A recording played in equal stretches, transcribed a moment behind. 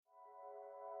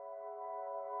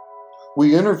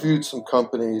We interviewed some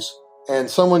companies, and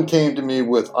someone came to me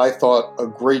with, I thought, a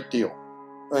great deal.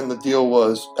 And the deal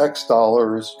was X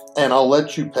dollars, and I'll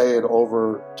let you pay it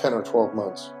over 10 or 12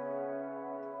 months.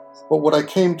 But what I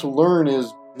came to learn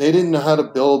is they didn't know how to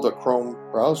build a Chrome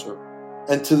browser.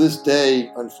 And to this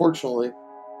day, unfortunately,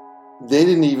 they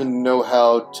didn't even know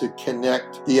how to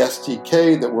connect the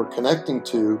SDK that we're connecting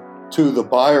to the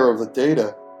buyer of the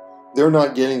data. They're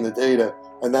not getting the data,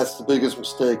 and that's the biggest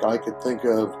mistake I could think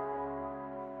of.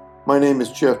 My name is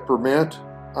Jeff Bermant.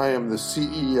 I am the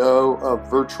CEO of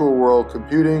Virtual World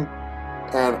Computing,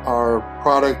 and our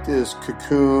product is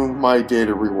Cocoon,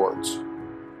 MyDataRewards.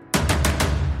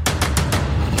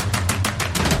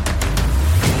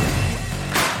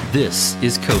 This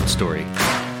is Code Story,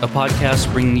 a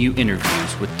podcast bringing you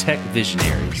interviews with tech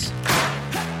visionaries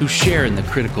who share in the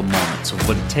critical moments of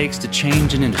what it takes to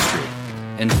change an industry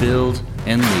and build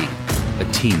and lead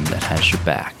a team that has your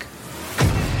back.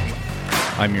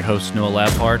 I'm your host, Noah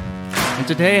Labhart, and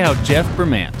today how Jeff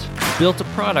Bermant built a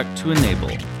product to enable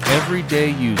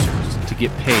everyday users to get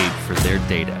paid for their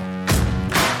data.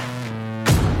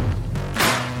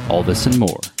 All this and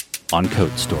more on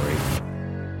Code Story.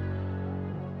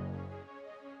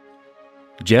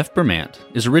 Jeff Bermant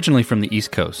is originally from the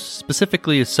East Coast,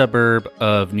 specifically a suburb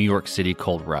of New York City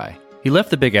called Rye. He left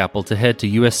the Big Apple to head to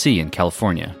USC in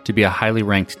California to be a highly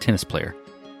ranked tennis player.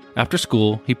 After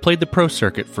school, he played the pro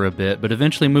circuit for a bit, but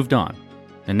eventually moved on.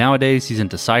 And nowadays, he's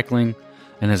into cycling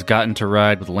and has gotten to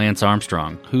ride with Lance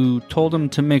Armstrong, who told him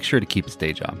to make sure to keep his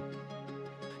day job.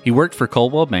 He worked for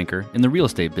Coldwell Banker in the real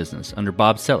estate business under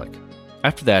Bob Selleck.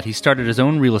 After that, he started his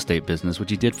own real estate business,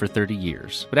 which he did for 30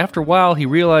 years. But after a while, he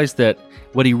realized that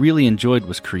what he really enjoyed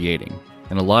was creating,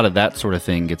 and a lot of that sort of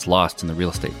thing gets lost in the real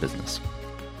estate business.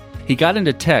 He got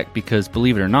into tech because,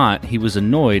 believe it or not, he was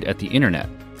annoyed at the internet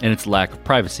and its lack of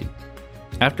privacy.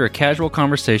 After a casual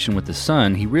conversation with his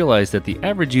son, he realized that the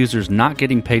average user is not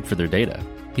getting paid for their data.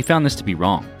 He found this to be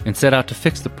wrong and set out to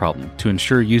fix the problem to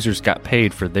ensure users got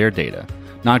paid for their data,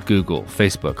 not Google,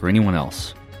 Facebook, or anyone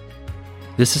else.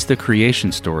 This is the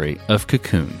creation story of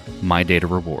Cocoon,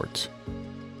 MyDataRewards.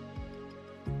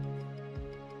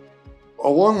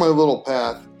 Along my little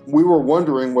path, we were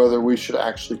wondering whether we should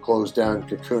actually close down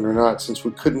Cocoon or not, since we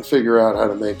couldn't figure out how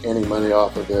to make any money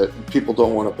off of it. People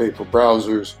don't want to pay for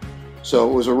browsers, so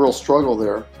it was a real struggle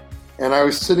there. And I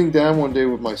was sitting down one day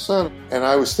with my son, and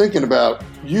I was thinking about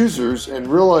users and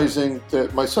realizing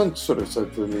that my son sort of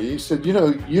said to me, he said, you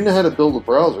know how to build a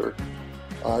browser.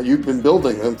 You've been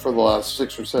building them for the last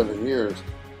 6 or 7 years.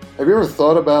 Have you ever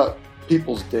thought about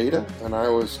people's data? And I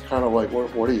was kind of like,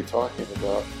 what are you talking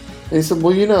about? And he said,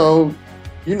 well, you know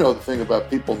the thing about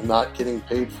people not getting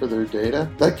paid for their data?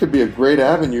 That could be a great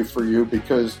avenue for you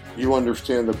because you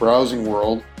understand the browsing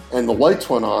world. And the lights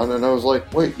went on, and I was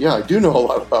like, wait, yeah, I do know a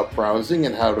lot about browsing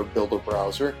and how to build a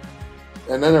browser.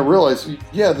 And then I realized,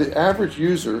 yeah, the average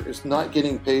user is not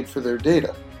getting paid for their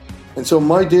data. And so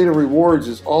MyDataRewards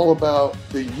is all about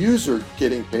the user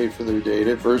getting paid for their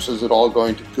data versus it all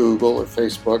going to Google or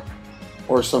Facebook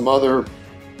or some other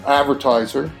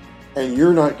advertiser, and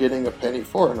you're not getting a penny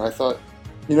for it. And I thought,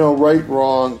 right,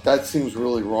 wrong, that seems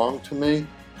really wrong to me.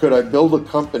 Could I build a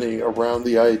company around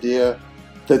the idea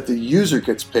that the user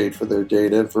gets paid for their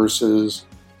data versus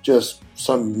just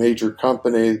some major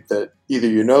company that either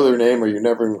you know their name or you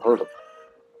never even heard of?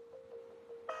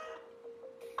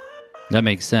 That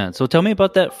makes sense. So tell me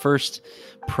about that first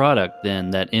product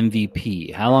then, that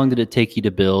MVP. How long did it take you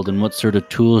to build, and what sort of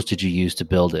tools did you use to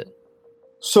build it?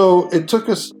 So it took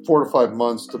us 4 to 5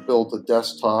 months to build the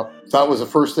desktop. That was the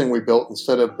first thing we built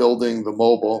instead of building the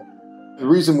mobile. The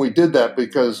reason we did that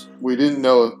because we didn't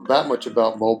know that much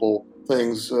about mobile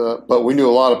things, but we knew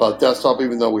a lot about desktop,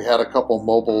 even though we had a couple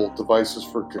mobile devices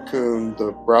for Cocoon,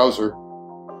 the browser.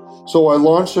 So I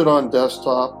launched it on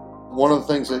desktop. One of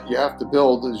the things that you have to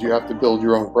build is you have to build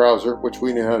your own browser, which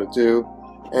we knew how to do.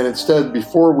 And instead,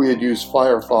 before we had used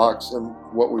Firefox, and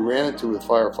what we ran into with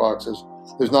Firefox is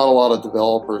there's not a lot of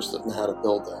developers that know how to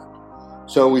build that.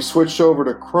 So we switched over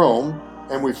to Chrome,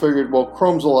 and we figured, well,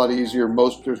 Chrome's a lot easier.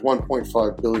 There's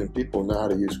 1.5 billion people who know how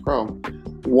to use Chrome.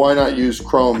 Why not use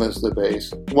Chrome as the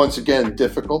base? Once again,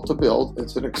 difficult to build.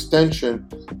 It's an extension,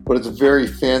 but it's a very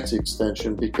fancy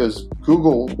extension because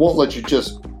Google won't let you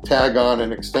just tag on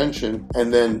an extension,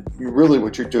 and then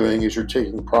what you're doing is you're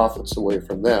taking profits away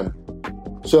from them.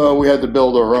 So we had to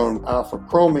build our own Alpha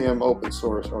Chromium, open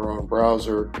source, our own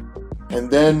browser. And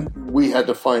then we had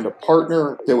to find a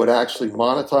partner that would actually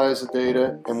monetize the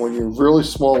data. And when you're really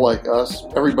small like us,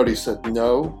 everybody said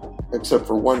no. except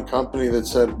for one company that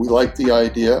said, we like the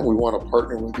idea, we want to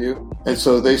partner with you. And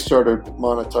so they started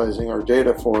monetizing our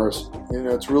data for us.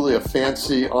 It's really a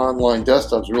fancy online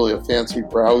desktop. It's really a fancy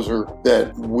browser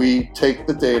that we take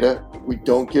the data. We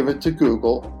don't give it to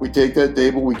Google. We take that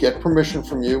data, we get permission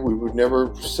from you. We would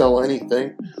never sell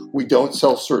anything. We don't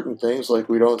sell certain things, like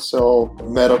we don't sell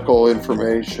medical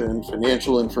information,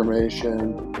 financial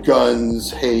information,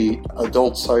 guns, hate,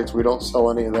 adult sites. We don't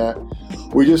sell any of that.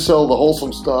 We just sell the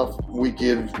wholesome stuff. We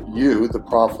give you the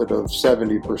profit of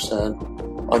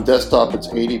 70%. On desktop, it's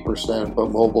 80%,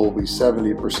 but mobile will be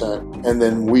 70%. And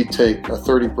then we take a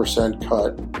 30%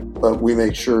 cut, but we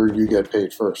make sure you get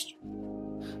paid first.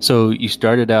 So you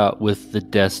started out with the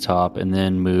desktop and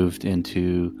then moved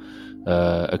into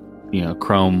a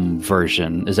Chrome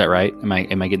version. Is that right? Am I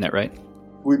getting that right?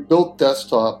 We built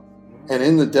desktop, and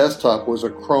in the desktop was a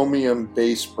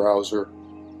Chromium-based browser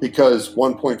because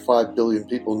 1.5 billion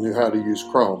people knew how to use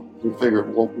Chrome. We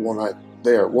figured, well, we're not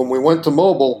there. When we went to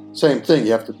mobile, same thing.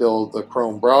 You have to build the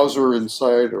Chrome browser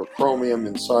inside or Chromium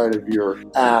inside of your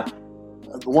app.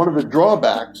 One of the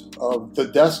drawbacks of the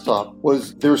desktop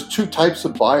was there's two types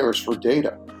of buyers for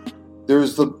data.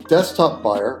 There's the desktop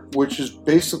buyer, which is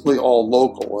basically all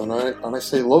local. And when I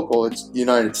say local, it's the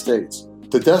United States.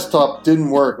 The desktop didn't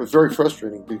work. It was very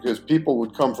frustrating because people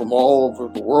would come from all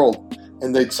over the world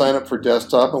and they'd sign up for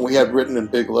desktop. And we had written in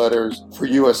big letters for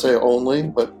USA only,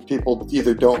 but people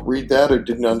either don't read that or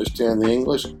didn't understand the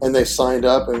English. And they signed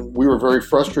up, and we were very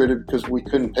frustrated because we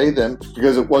couldn't pay them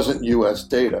because it wasn't US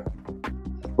data.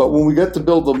 But when we get to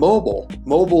build the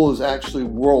mobile is actually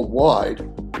worldwide,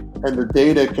 and the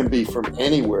data can be from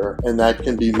anywhere, and that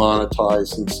can be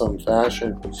monetized in some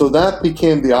fashion. So that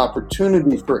became the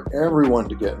opportunity for everyone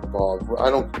to get involved.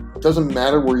 It doesn't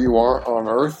matter where you are on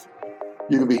Earth.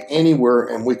 You can be anywhere,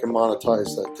 and we can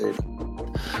monetize that data.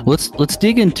 Let's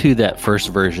dig into that first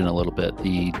version a little bit,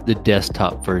 the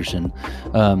desktop version.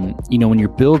 When you're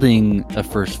building a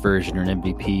first version or an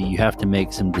MVP, you have to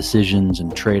make some decisions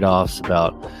and trade-offs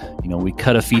about, we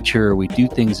cut a feature, we do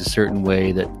things a certain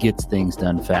way that gets things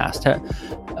done fast.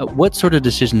 What sort of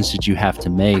decisions did you have to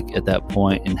make at that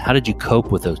point, and how did you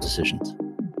cope with those decisions?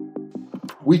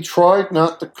 We tried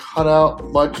not to cut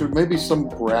out much, or maybe some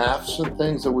graphs and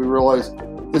things that we realized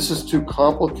this is too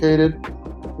complicated.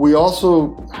 We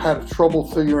also had trouble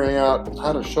figuring out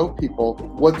how to show people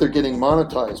what they're getting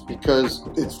monetized, because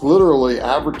it's literally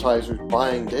advertisers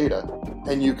buying data,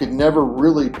 and you could never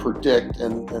really predict.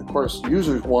 And of course,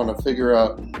 users want to figure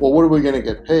out, well, what are we going to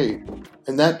get paid?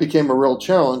 And that became a real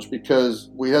challenge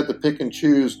because we had to pick and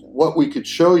choose what we could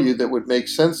show you that would make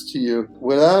sense to you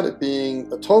without it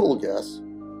being a total guess.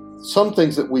 Some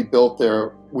things that we built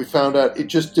there, we found out it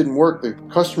just didn't work. The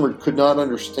customer could not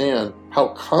understand how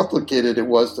complicated it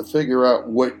was to figure out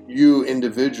what you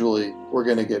individually were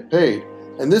going to get paid.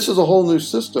 And this is a whole new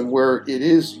system where it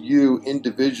is you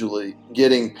individually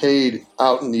getting paid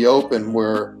out in the open,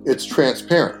 where it's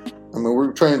transparent. I mean,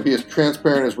 we're trying to be as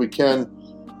transparent as we can.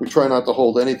 We try not to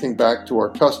hold anything back to our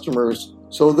customers.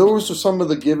 So those are some of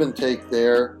the give and take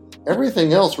there.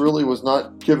 Everything else really was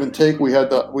not give and take. We had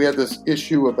this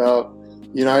issue about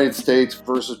United States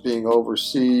versus being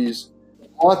overseas.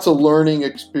 Lots of learning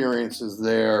experiences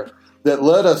there that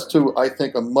led us to, I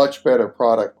think, a much better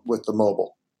product with the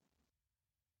mobile.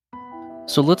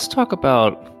 So let's talk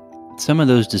about some of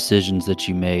those decisions that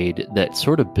you made that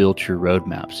sort of built your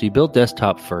roadmap. So you built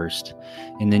desktop first,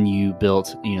 and then you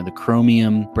built, the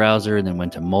Chromium browser, and then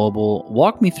went to mobile.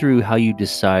 Walk me through how you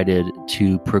decided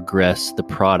to progress the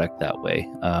product that way,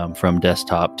 from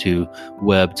desktop to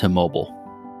web to mobile.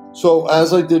 So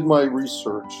as I did my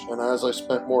research and as I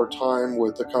spent more time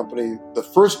with the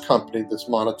first company that's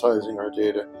monetizing our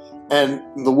data, and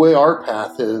the way our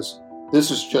path is,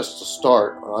 this is just a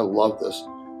start. And I love this.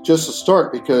 Just a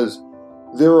start, because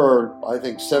there are, I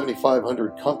think,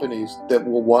 7,500 companies that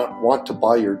will want to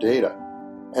buy your data.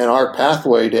 And our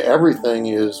pathway to everything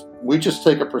is we just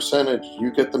take a percentage,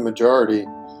 you get the majority.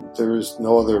 There's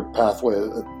no other pathway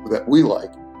that we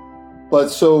like. But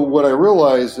so what I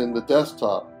realized in the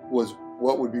desktop was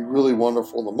what would be really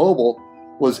wonderful in the mobile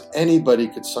was anybody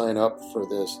could sign up for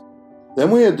this. Then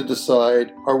we had to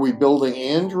decide, are we building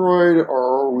Android or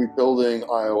are we building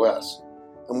iOS?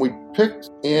 And we picked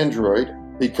Android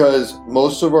because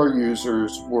most of our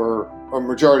users a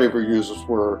majority of our users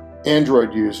were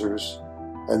Android users,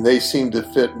 and they seemed to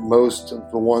fit most of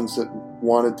the ones that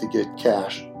wanted to get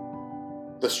cash.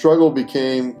 The struggle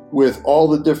became with all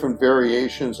the different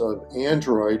variations of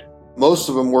Android. Most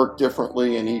of them work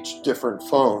differently in each different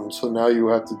phone, so now you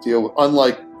have to deal with,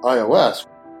 unlike iOS,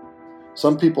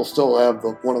 some people still have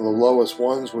one of the lowest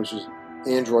ones, which is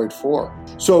Android 4.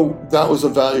 So that was a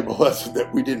valuable lesson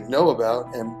that we didn't know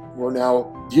about, and we're now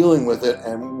dealing with it,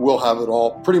 and we'll have it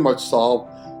all pretty much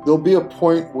solved. There'll be a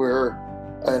point where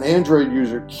an Android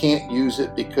user can't use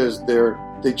it because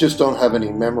they just don't have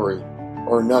any memory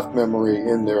or enough memory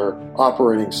in their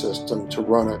operating system to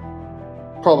run it.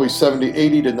 Probably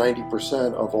 80 to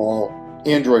 90% of all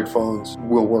Android phones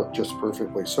will work just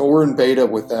perfectly. So we're in beta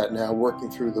with that now, working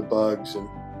through the bugs. And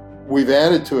we've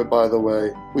added to it, by the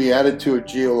way, we added to it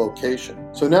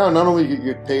geolocation. So now not only do you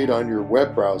get paid on your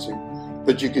web browsing,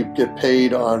 but you could get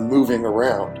paid on moving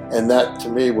around. And that to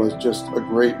me was just a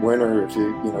great winner. If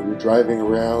you're driving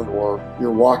around or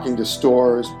you're walking to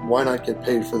stores, why not get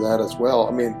paid for that as well?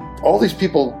 I mean, all these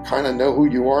people kind of know who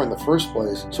you are in the first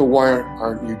place, so why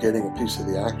aren't you getting a piece of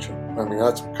the action? I mean,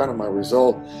 that's kind of my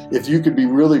result. If you could be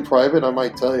really private, I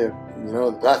might tell you,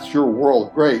 that's your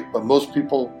world, great, but most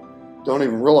people don't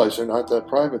even realize they're not that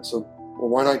private, so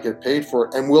why not get paid for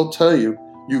it? And we'll tell you,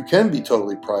 you can be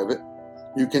totally private.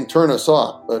 You can turn us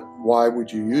off, but why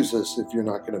would you use this if you're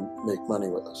not going to make money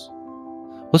with us?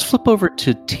 Let's flip over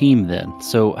to team then.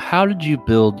 So how did you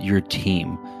build your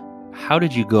team? How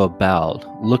did you go about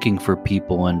looking for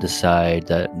people and decide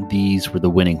that these were the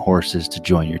winning horses to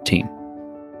join your team?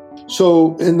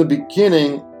 So in the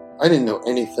beginning, I didn't know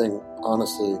anything,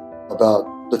 honestly, about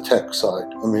the tech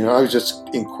side. I mean, I was just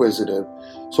inquisitive.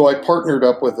 So I partnered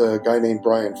up with a guy named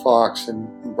Brian Fox, and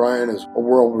Brian is a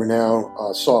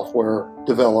world-renowned software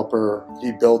developer.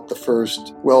 He built the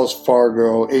first Wells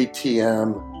Fargo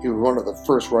ATM. He was one of the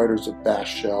first writers of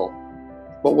Bash Shell.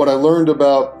 But what I learned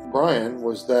about Brian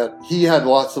was that he had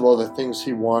lots of other things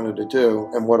he wanted to do,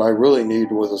 and what I really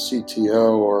needed was a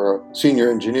CTO or a senior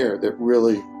engineer that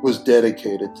really was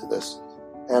dedicated to this.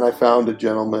 And I found a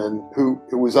gentleman who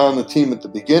was on the team at the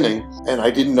beginning, and I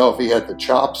didn't know if he had the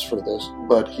chops for this,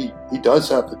 but he does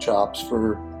have the chops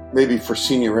for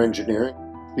senior engineering,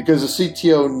 because the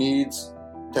CTO needs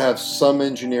to have some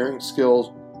engineering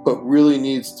skills, but really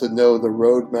needs to know the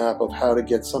roadmap of how to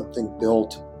get something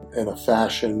built in a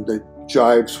fashion that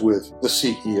jives with the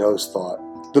CEO's thought.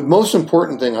 The most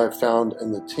important thing I've found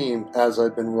in the team as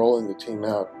I've been rolling the team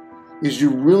out is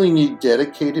you really need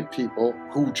dedicated people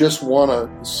who just want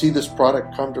to see this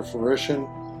product come to fruition.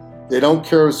 They don't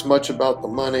care as much about the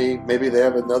money. Maybe they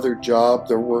have another job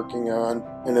they're working on.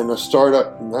 And in a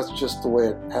startup, and that's just the way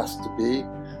it has to be.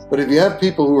 But if you have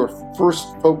people who are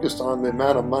first focused on the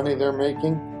amount of money they're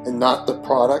making and not the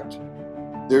product,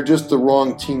 they're just the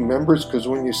wrong team members, because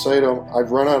when you say to them,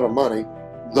 I've run out of money,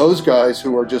 those guys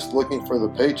who are just looking for the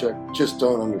paycheck just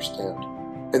don't understand.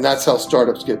 And that's how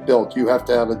startups get built. You have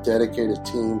to have a dedicated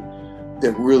team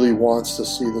that really wants to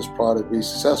see this product be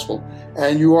successful.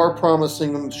 And you are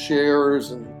promising them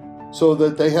shares, and so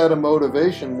that they had a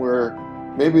motivation where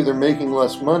maybe they're making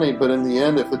less money, but in the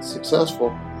end, if it's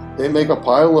successful, they make a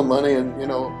pile of money and,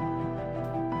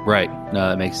 Right. No,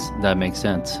 that makes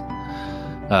sense.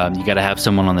 You got to have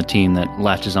someone on the team that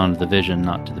latches onto the vision,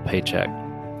 not to the paycheck.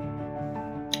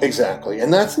 Exactly.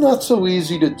 And that's not so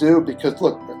easy to do because,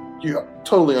 look, you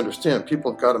totally understand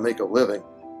people have got to make a living.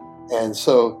 And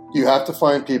so you have to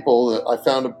find people. That I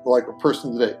found a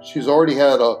person today. She's already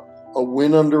had a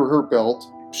win under her belt.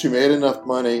 She made enough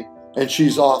money, and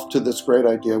she's off to this great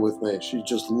idea with me. She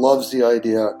just loves the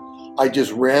idea. I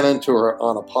just ran into her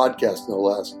on a podcast, no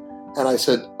less. And I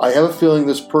said, I have a feeling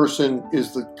this person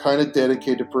is the kind of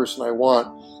dedicated person I want,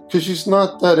 because she's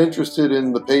not that interested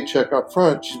in the paycheck up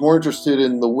front. She's more interested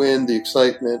in the win, the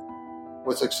excitement.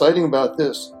 What's exciting about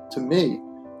this, to me,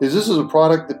 is this is a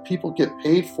product that people get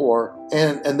paid for,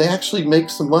 and they actually make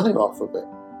some money off of it.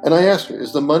 And I asked her,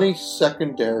 is the money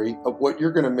secondary of what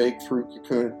you're going to make through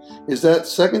Cocoon? Is that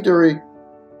secondary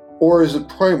or is it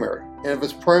primary? And if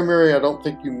it's primary, I don't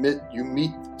think you meet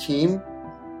the team.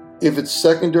 If it's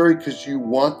secondary because you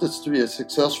want this to be a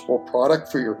successful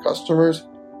product for your customers,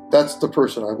 that's the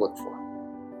person I look for.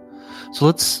 So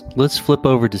let's flip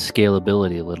over to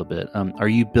scalability a little bit. Are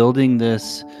you building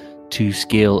this to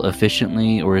scale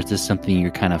efficiently, or is this something you're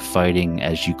kind of fighting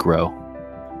as you grow?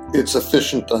 It's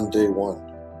efficient on day one.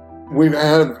 We've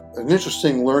had an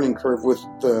interesting learning curve with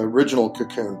the original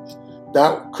Cocoon.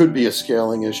 That could be a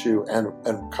scaling issue and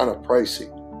kind of pricey.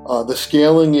 The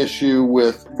scaling issue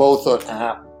with both an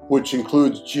app, which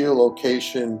includes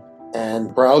geolocation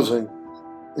and browsing,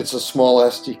 it's a small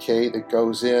SDK that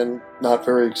goes in, not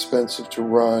very expensive to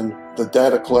run. The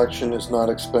data collection is not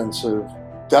expensive.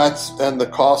 And the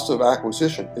cost of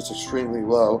acquisition is extremely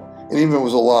low, and even if it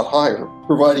was a lot higher,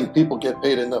 providing people get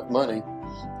paid enough money,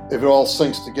 if it all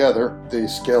syncs together, the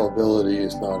scalability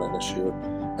is not an issue.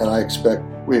 And I expect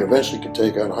we eventually could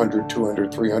take on 100,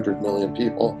 200, 300 million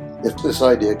people if this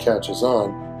idea catches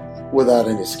on. without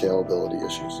any scalability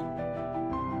issues.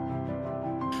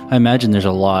 I imagine there's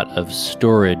a lot of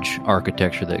storage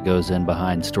architecture that goes in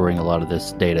behind storing a lot of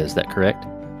this data. Is that correct?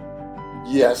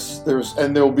 Yes,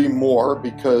 there'll be more,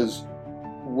 because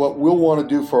what we'll want to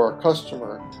do for our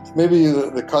customer, maybe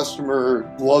the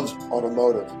customer loves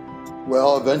automotive.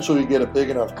 Well, eventually you get a big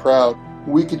enough crowd,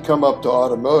 we could come up to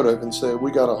automotive and say,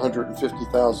 we got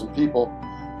 150,000 people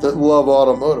that love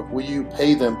automotive. Will you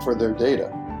pay them for their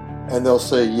data? And they'll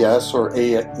say yes, or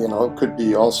it could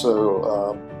be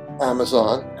also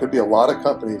Amazon, could be a lot of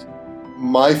companies.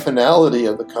 My finality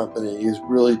of the company is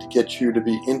really to get you to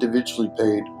be individually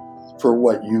paid for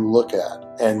what you look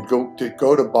at, and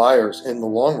go to buyers in the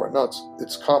long run. Now,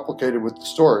 it's complicated with the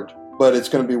storage, but it's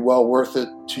going to be well worth it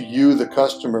to you, the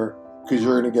customer, because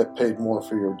you're going to get paid more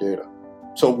for your data.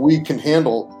 So we can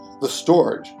handle the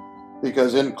storage,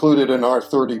 because included in our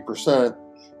 30%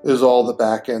 is all the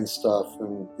back-end stuff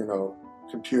and,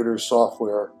 computer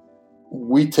software.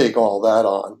 We take all that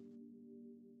on.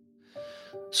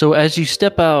 So as you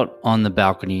step out on the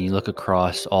balcony and you look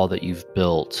across all that you've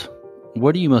built,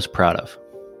 what are you most proud of?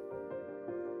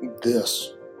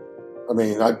 This.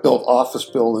 I built office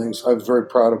buildings. I was very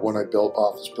proud of when I built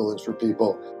office buildings for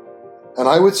people. And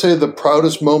I would say the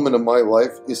proudest moment of my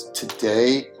life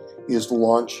is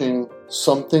launching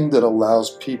something that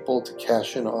allows people to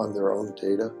cash in on their own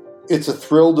data. It's a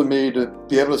thrill to me to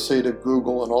be able to say to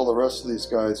Google and all the rest of these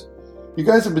guys, you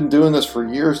guys have been doing this for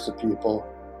years to people.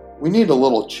 We need a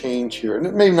little change here. And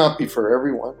it may not be for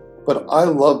everyone, but I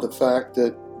love the fact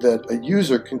that a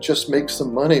user can just make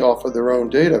some money off of their own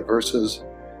data versus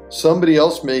somebody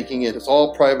else making it. It's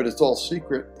all private, it's all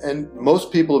secret. And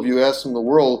most people, if you ask them in the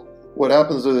world what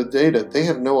happens to the data, they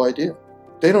have no idea.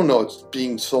 They don't know it's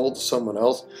being sold to someone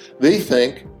else. They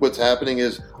think what's happening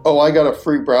is, I got a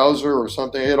free browser or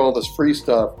something. I had all this free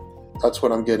stuff. That's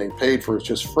what I'm getting paid for. It's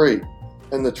just free.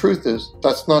 And the truth is,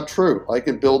 that's not true. I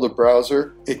could build a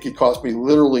browser. It could cost me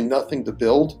literally nothing to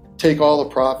build, take all the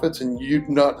profits, and you'd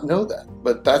not know that.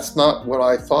 But that's not what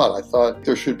I thought. I thought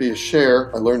there should be a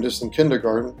share. I learned this in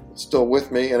kindergarten. It's still with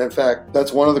me. And in fact,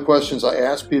 that's one of the questions I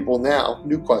ask people now,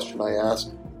 new question I ask.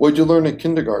 What did you learn in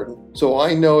kindergarten? So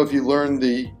I know if you learn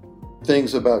the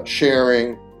things about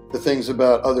sharing, the things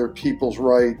about other people's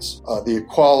rights, the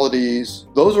equalities,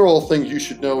 those are all things you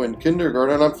should know in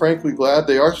kindergarten. And I'm frankly glad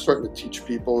they are starting to teach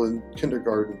people in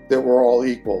kindergarten that we're all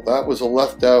equal. That was a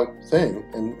left out thing,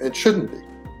 and it shouldn't be.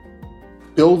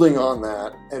 Building on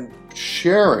that and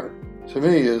sharing, to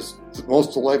me, is the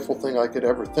most delightful thing I could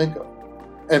ever think of.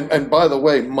 And by the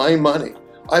way, my money,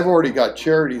 I've already got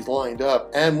charities lined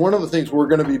up. And one of the things we're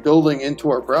going to be building into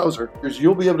our browser is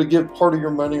you'll be able to give part of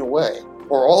your money away,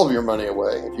 or all of your money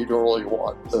away if you don't really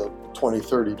want the $20,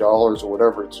 $30 or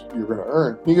whatever you're going to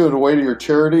earn. You give it away to your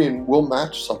charity and we'll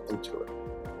match something to it.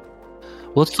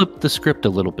 Well, let's flip the script a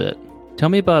little bit. Tell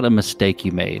me about a mistake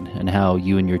you made and how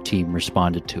you and your team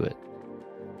responded to it.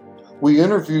 We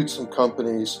interviewed some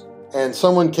companies and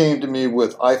someone came to me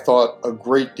with, I thought, a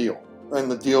great deal. And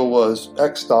the deal was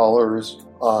X dollars,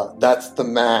 that's the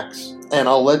max, and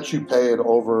I'll let you pay it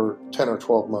over 10 or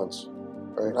 12 months.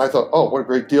 Right? I thought, what a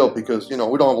great deal, because we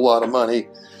don't have a lot of money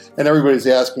and everybody's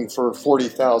asking for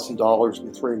 $40,000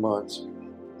 in 3 months.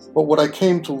 But what I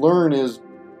came to learn is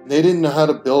they didn't know how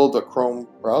to build a Chrome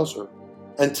browser.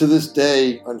 And to this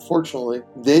day, unfortunately,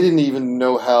 they didn't even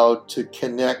know how to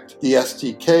connect the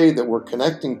SDK that we're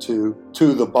connecting to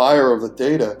the buyer of the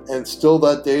data. And still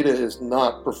that data is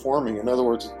not performing. In other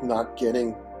words, it's not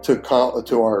getting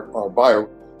to our buyer.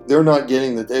 They're not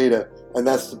getting the data. And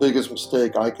that's the biggest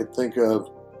mistake I could think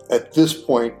of at this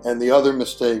point. And the other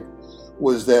mistake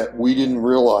was that we didn't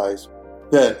realize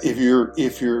that if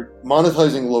you're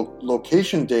monetizing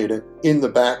location data in the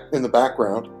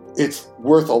background, it's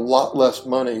worth a lot less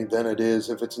money than it is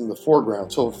if it's in the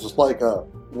foreground. So if it's like a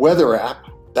weather app,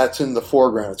 that's in the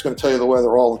foreground. It's going to tell you the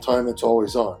weather all the time. It's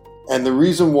always on. And the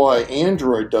reason why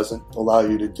Android doesn't allow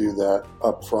you to do that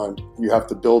up front, you have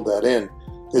to build that in,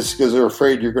 is because they're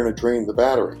afraid you're going to drain the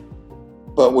battery.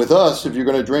 But with us, if you're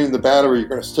going to drain the battery, you're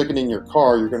going to stick it in your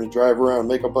car, you're going to drive around,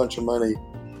 make a bunch of money,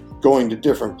 going to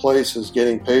different places,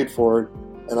 getting paid for it.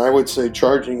 And I would say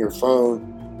charging your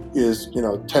phone is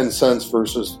 10 cents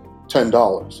versus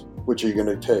 $10. Which are you going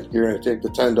to take? You're going to take the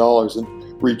 $10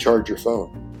 and recharge your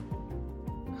phone.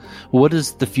 What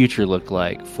does the future look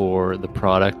like for the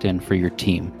product and for your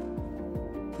team?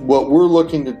 What we're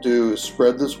looking to do is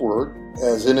spread this word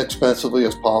as inexpensively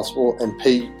as possible and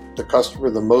pay the customer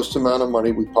the most amount of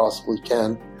money we possibly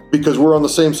can, because we're on the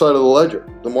same side of the ledger.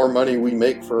 The more money we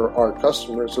make for our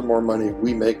customers, the more money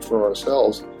we make for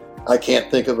ourselves. I can't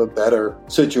think of a better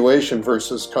situation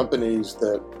versus companies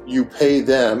that you pay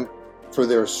them for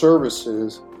their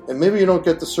services, and maybe you don't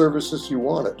get the services you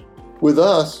wanted. With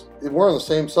us, if we're on the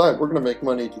same side, we're going to make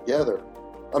money together.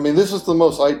 I mean, this is the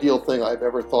most ideal thing I've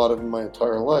ever thought of in my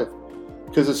entire life,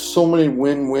 because it's so many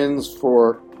win-wins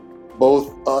for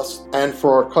both us and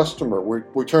for our customer.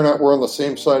 We turn out we're on the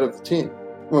same side of the team.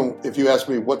 Well, if you ask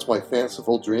me what's my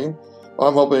fanciful dream,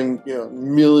 I'm hoping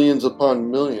millions upon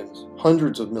millions,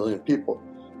 hundreds of million people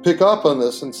pick up on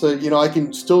this and say, I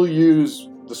can still use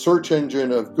the search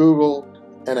engine of Google.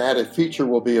 An added feature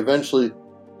will be eventually,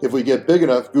 if we get big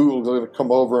enough, Google's going to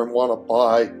come over and want to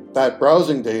buy that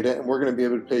browsing data, and we're going to be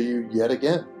able to pay you yet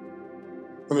again.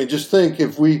 I mean, just think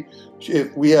if we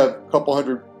have a couple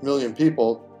 100 million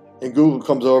people and Google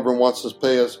comes over and wants to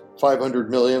pay us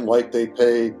 500 million like they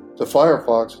pay to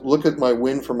Firefox, look at my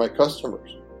win for my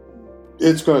customers.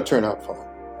 It's going to turn out fine.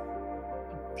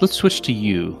 Let's switch to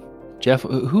you. Jeff,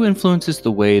 who influences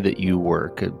the way that you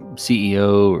work? A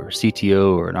CEO or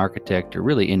CTO or an architect or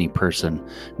really any person?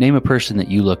 Name a person that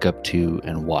you look up to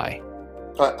and why.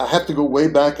 I have to go way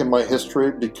back in my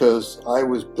history because I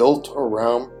was built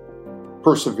around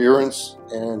perseverance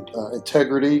and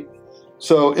integrity.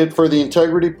 So for the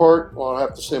integrity part, well, I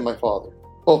have to say my father,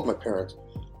 both my parents.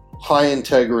 High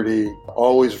integrity,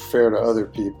 always fair to other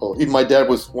people. Even my dad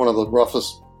was one of the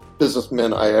roughest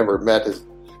businessmen I ever met. His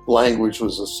language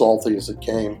was as salty as it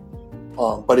came,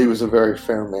 but he was a very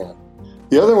fair man.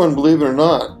 The other one, believe it or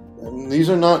not, and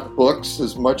these are not books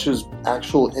as much as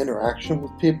actual interaction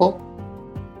with people,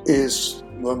 is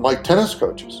my tennis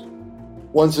coaches.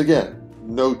 Once again,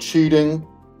 no cheating,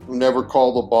 never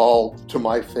call the ball to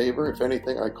my favor. If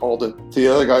anything, I called it to the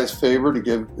other guy's favor to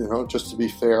give, just to be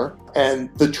fair.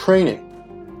 And the training.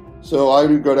 So I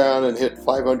would go down and hit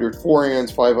 500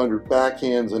 forehands, 500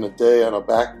 backhands in a day on a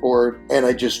backboard. And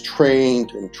I just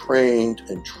trained and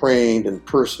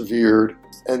persevered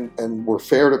and were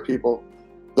fair to people.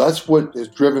 That's what has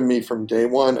driven me from day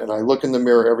one. And I look in the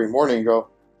mirror every morning and go,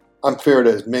 I'm fair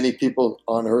to as many people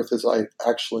on earth as I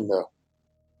actually know.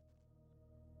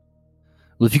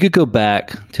 Well, if you could go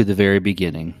back to the very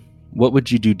beginning, what would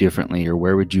you do differently, or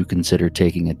where would you consider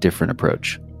taking a different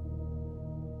approach?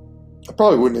 I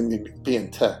probably wouldn't even be in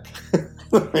tech.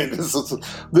 I mean,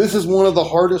 this is one of the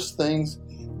hardest things,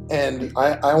 and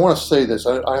I want to say this.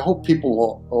 I hope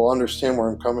people will understand where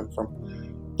I'm coming from.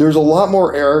 There's a lot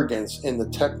more arrogance in the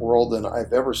tech world than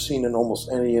I've ever seen in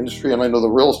almost any industry, and I know the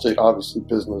real estate, obviously,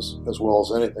 business as well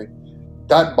as anything.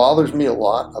 That bothers me a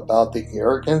lot about the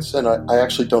arrogance, and I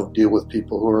actually don't deal with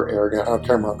people who are arrogant. I don't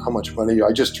care about how much money.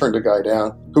 I just turned a guy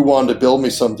down who wanted to build me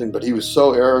something, but he was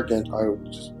so arrogant, I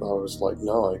was like,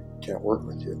 no, I can't work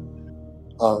with you.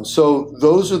 So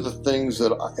those are the things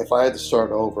that if I had to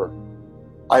start over,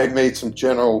 I had made some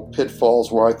general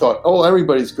pitfalls where I thought, oh,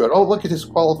 everybody's good. Oh, look at his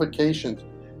qualifications.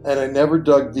 And I never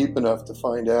dug deep enough to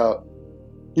find out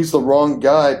he's the wrong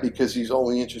guy because he's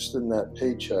only interested in that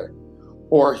paycheck.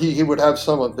 Or he would have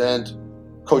some event,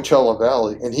 Coachella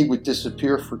Valley, and he would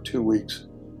disappear for 2 weeks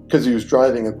because he was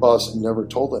driving a bus and never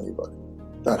told anybody.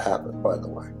 That happened, by the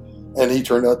way. And he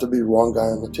turned out to be the wrong guy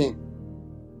on the team.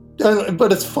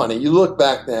 But it's funny. You look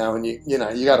back now and you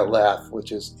got to laugh,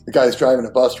 which is the guy's driving a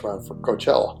bus around for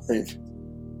Coachella. I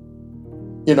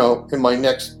mean, in my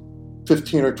next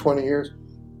 15 or 20 years,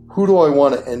 who do I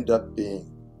want to end up being?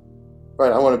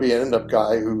 Right? I want to be an end-up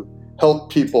guy who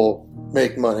helped people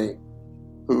make money,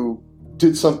 who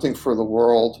did something for the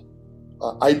world.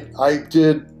 I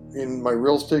did, in my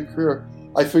real estate career,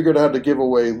 I figured out how to give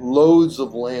away loads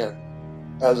of land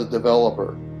as a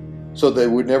developer so they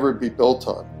would never be built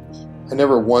on. I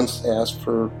never once asked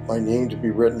for my name to be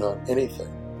written on anything.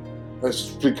 That's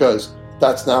because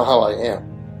that's now how I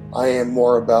am. I am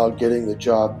more about getting the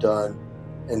job done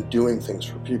and doing things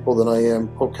for people than I am,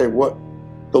 okay, what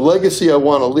the legacy I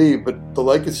want to leave, but the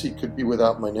legacy could be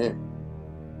without my name.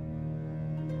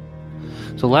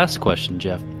 So last question,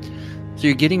 Jeff. So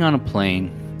you're getting on a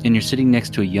plane and you're sitting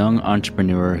next to a young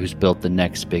entrepreneur who's built the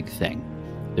next big thing.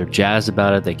 They're jazzed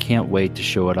about it. They can't wait to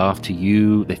show it off to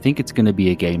you. They think it's going to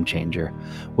be a game changer.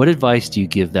 What advice do you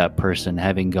give that person,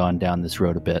 having gone down this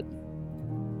road a bit?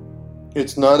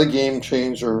 It's not a game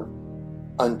changer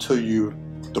until you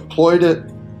deployed it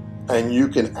and you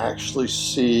can actually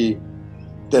see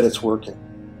that it's working.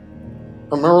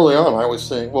 Early on, I was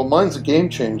saying, well, mine's a game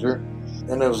changer.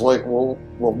 And I was like, well,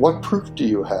 what proof do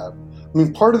you have? I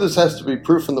mean, part of this has to be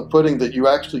proof in the pudding that you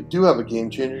actually do have a game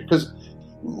changer, because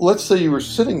let's say you were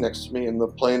sitting next to me in the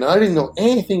plane and I didn't know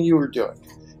anything you were doing,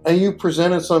 and you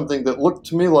presented something that looked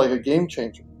to me like a game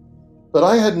changer. But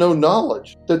I had no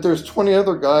knowledge that there's 20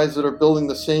 other guys that are building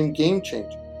the same game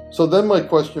changer. So then my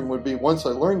question would be, once I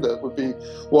learned that, would be,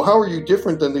 well, how are you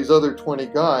different than these other 20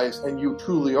 guys and you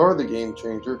truly are the game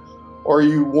changer? Or are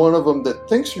you one of them that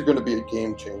thinks you're going to be a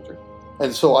game changer?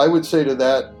 And so I would say to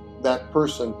that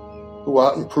person, go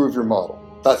out and prove your model.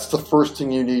 That's the first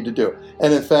thing you need to do.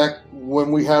 And in fact,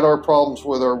 when we had our problems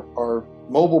with our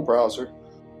mobile browser,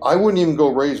 I wouldn't even go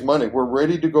raise money. We're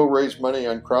ready to go raise money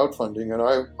on crowdfunding, and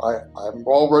I'm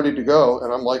all ready to go.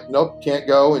 And I'm like, nope, can't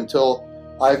go until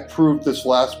I've proved this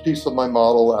last piece of my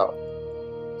model out.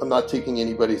 I'm not taking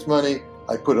anybody's money.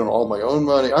 I put in all my own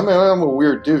money. I mean, I'm a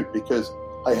weird dude because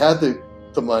I had the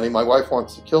money. My wife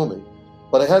wants to kill me.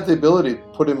 But I had the ability to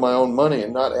put in my own money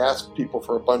and not ask people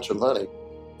for a bunch of money.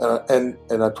 And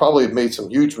I probably have made some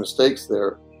huge mistakes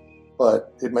there,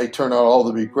 but it may turn out all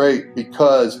to be great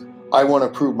because I want to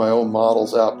prove my own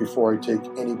models out before I take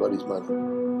anybody's money.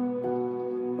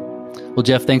 Well,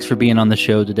 Jeff, thanks for being on the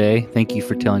show today. Thank you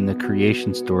for telling the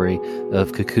creation story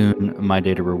of Cocoon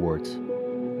MyDataRewards.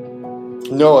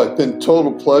 No, it's been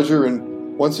total pleasure.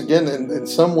 And once again, in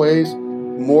some ways,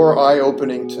 more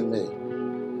eye-opening to me.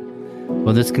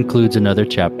 Well, this concludes another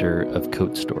chapter of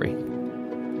Code Story.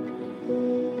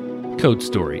 Code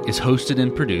Story is hosted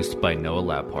and produced by Noah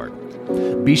Labhart.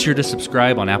 Be sure to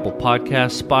subscribe on Apple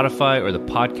Podcasts, Spotify, or the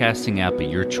podcasting app of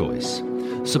your choice.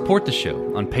 Support the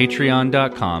show on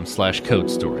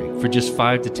patreon.com/codestory for just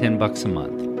 $5 to $10 a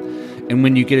month. And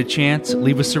when you get a chance,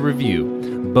 leave us a review.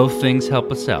 Both things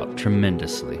help us out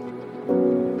tremendously.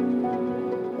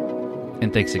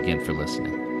 And thanks again for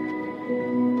listening.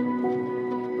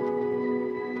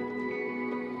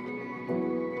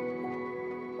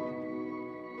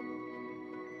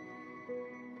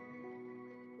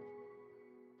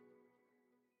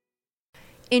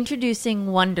 Introducing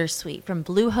Wondersuite from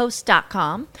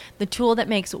Bluehost.com, the tool that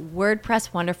makes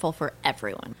WordPress wonderful for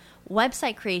everyone.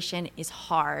 Website creation is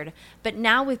hard, but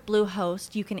now with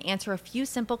Bluehost, you can answer a few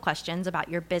simple questions about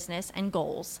your business and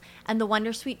goals, and the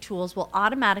Wondersuite tools will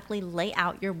automatically lay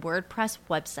out your WordPress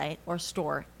website or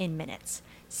store in minutes.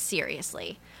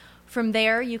 Seriously. From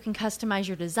there, you can customize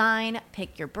your design,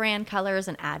 pick your brand colors,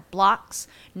 and add blocks.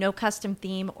 No custom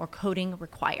theme or coding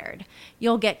required.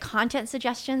 You'll get content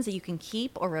suggestions that you can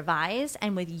keep or revise,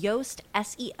 and with Yoast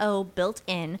SEO built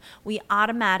in, we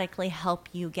automatically help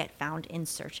you get found in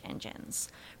search engines.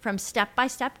 From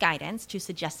step-by-step guidance to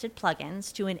suggested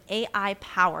plugins to an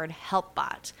AI-powered help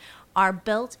bot, our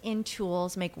built-in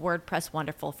tools make WordPress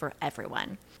wonderful for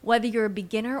everyone. Whether you're a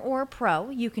beginner or a pro,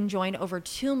 you can join over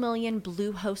 2 million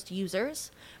Bluehost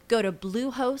users. Go to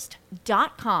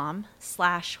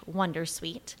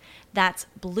bluehost.com/wondersuite. That's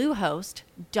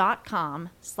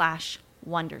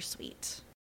bluehost.com/wondersuite.